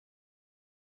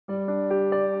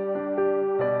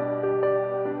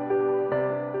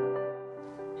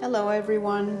Hello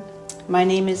everyone, my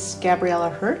name is Gabriela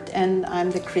Hirt and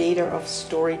I'm the creator of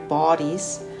Storied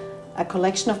Bodies, a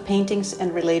collection of paintings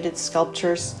and related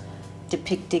sculptures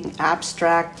depicting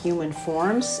abstract human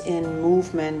forms in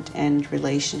movement and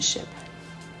relationship.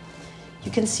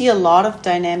 You can see a lot of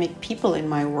dynamic people in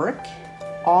my work,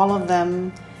 all of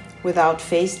them without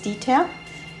face detail,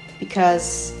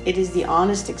 because it is the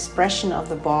honest expression of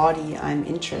the body I'm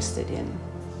interested in.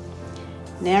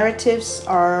 Narratives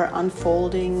are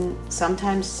unfolding,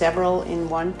 sometimes several in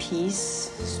one piece,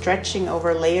 stretching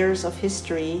over layers of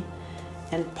history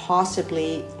and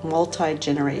possibly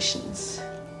multi-generations.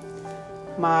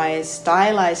 My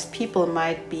stylized people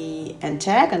might be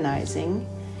antagonizing,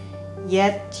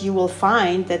 yet you will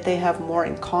find that they have more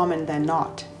in common than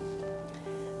not.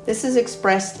 This is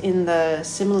expressed in the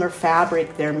similar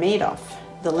fabric they're made of,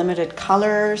 the limited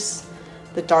colors,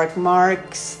 the dark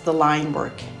marks, the line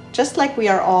work. Just like we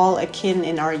are all akin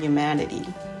in our humanity.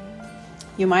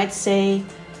 You might say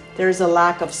there's a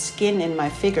lack of skin in my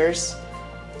figures,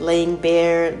 laying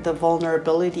bare the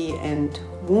vulnerability and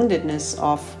woundedness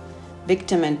of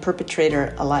victim and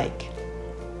perpetrator alike.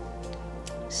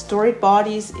 Storied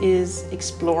Bodies is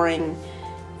exploring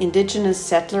indigenous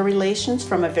settler relations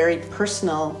from a very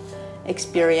personal,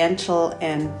 experiential,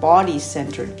 and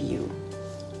body-centered view.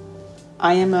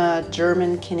 I am a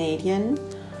German Canadian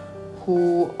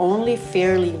who only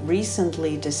fairly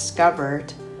recently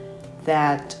discovered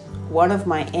that one of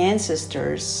my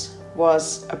ancestors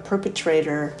was a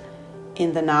perpetrator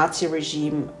in the Nazi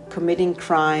regime committing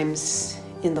crimes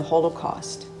in the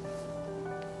Holocaust.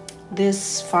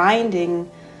 This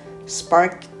finding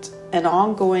sparked an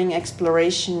ongoing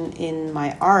exploration in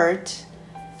my art,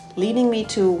 leading me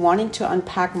to wanting to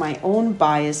unpack my own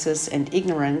biases and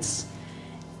ignorance,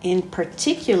 in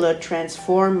particular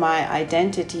transform my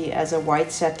identity as a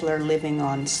white settler living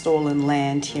on stolen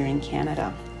land here in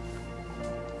Canada.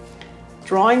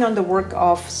 Drawing on the work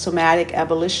of somatic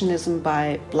abolitionism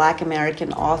by Black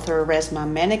American author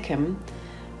Resmaa Menakem,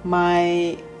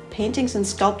 my paintings and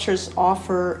sculptures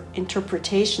offer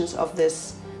interpretations of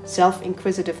this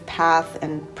self-inquisitive path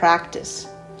and practice.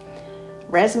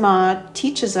 Resmaa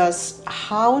teaches us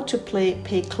how to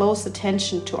pay close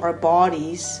attention to our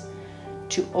bodies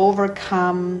to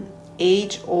overcome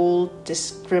age-old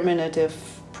discriminative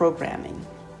programming.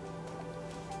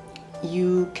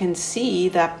 You can see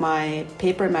that my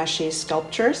papier-mâché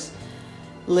sculptures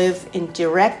live in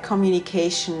direct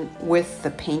communication with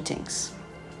the paintings.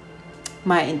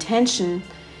 My intention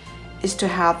is to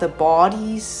have the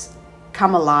bodies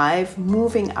come alive,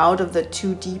 moving out of the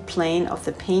 2D plane of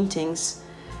the paintings,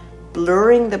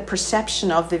 blurring the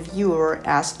perception of the viewer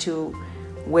as to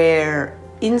where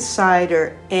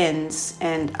insider ends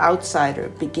and outsider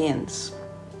begins.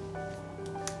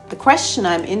 The question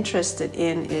I'm interested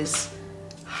in is,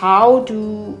 how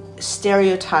do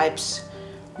stereotypes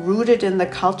rooted in the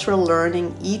cultural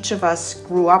learning each of us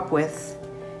grew up with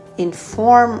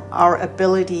inform our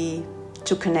ability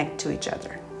to connect to each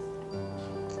other?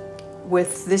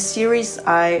 With this series,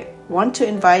 I want to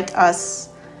invite us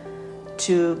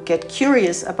to get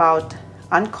curious about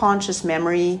unconscious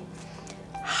memory,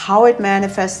 how it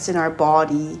manifests in our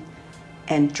body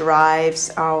and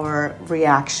drives our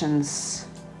reactions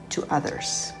to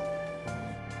others.